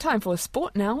Time for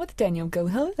sport now with Daniel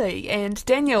Gilhilly. And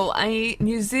Daniel,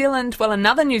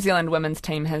 another New Zealand women's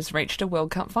team has reached a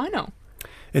World Cup final.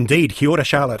 Indeed, kia ora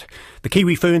Charlotte. The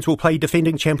Kiwi Ferns will play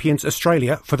defending champions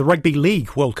Australia for the Rugby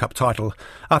League World Cup title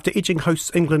after edging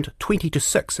hosts England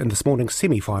 20-6 in this morning's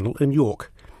semi-final in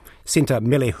York. Centre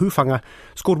Mele Hufanga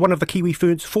scored one of the Kiwi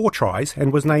Ferns' 4 tries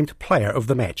and was named player of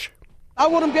the match. I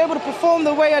wouldn't be able to perform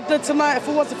the way I did tonight if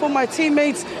it wasn't for my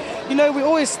teammates. You know,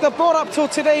 the brought up till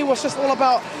today was just all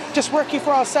about just working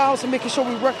for ourselves and making sure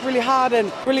we work really hard,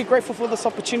 and really grateful for this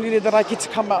opportunity that I get to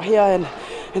come out here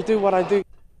and do what I do.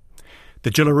 The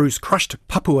Jillaroos crushed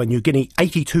Papua New Guinea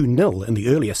 82-0 in the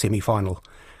earlier semi-final.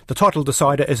 The title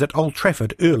decider is at Old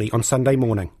Trafford early on Sunday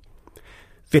morning.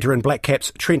 Veteran Black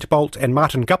Caps Trent Boult and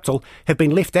Martin Guptill have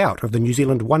been left out of the New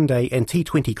Zealand one-day and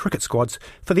T20 cricket squads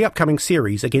for the upcoming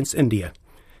series against India.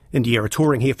 India are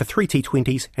touring here for 3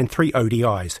 T20s and 3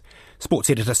 ODIs. Sports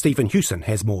editor Stephen Hewson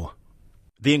has more.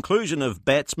 The inclusion of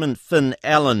batsman Finn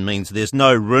Allen means there's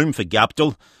no room for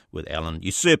Guptill, with Allen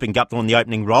usurping Guptill in the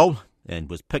opening role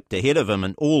and was picked ahead of him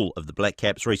in all of the Black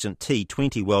Caps' recent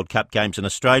T20 World Cup games in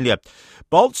Australia.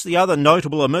 Boult's the other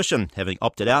notable omission, having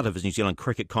opted out of his New Zealand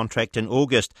cricket contract in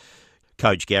August.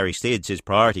 Coach Gary Stead says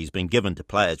priority has been given to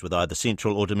players with either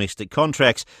central or domestic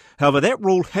contracts. However, that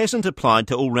rule hasn't applied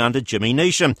to all-rounder Jimmy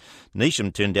Neesham.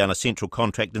 Neesham turned down a central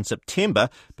contract in September,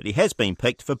 but he has been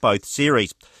picked for both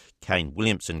series. Kane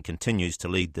Williamson continues to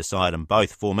lead the side in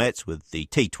both formats, with the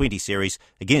T20 series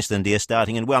against India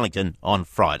starting in Wellington on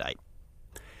Friday.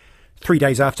 3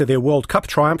 days after their World Cup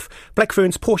triumph, Black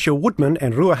Ferns' Portia Woodman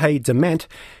and Ruahei Demant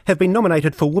have been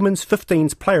nominated for Women's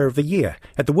 15s Player of the Year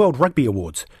at the World Rugby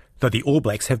Awards, though the All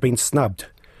Blacks have been snubbed.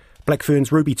 Black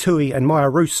Ferns' Ruby Tui and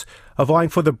Maya Roos are vying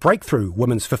for the Breakthrough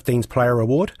Women's 15s Player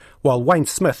Award, while Wayne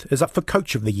Smith is up for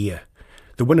Coach of the Year.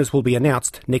 The winners will be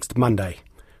announced next Monday.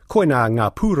 Koina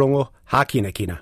ngā pūrongo, hākina kina.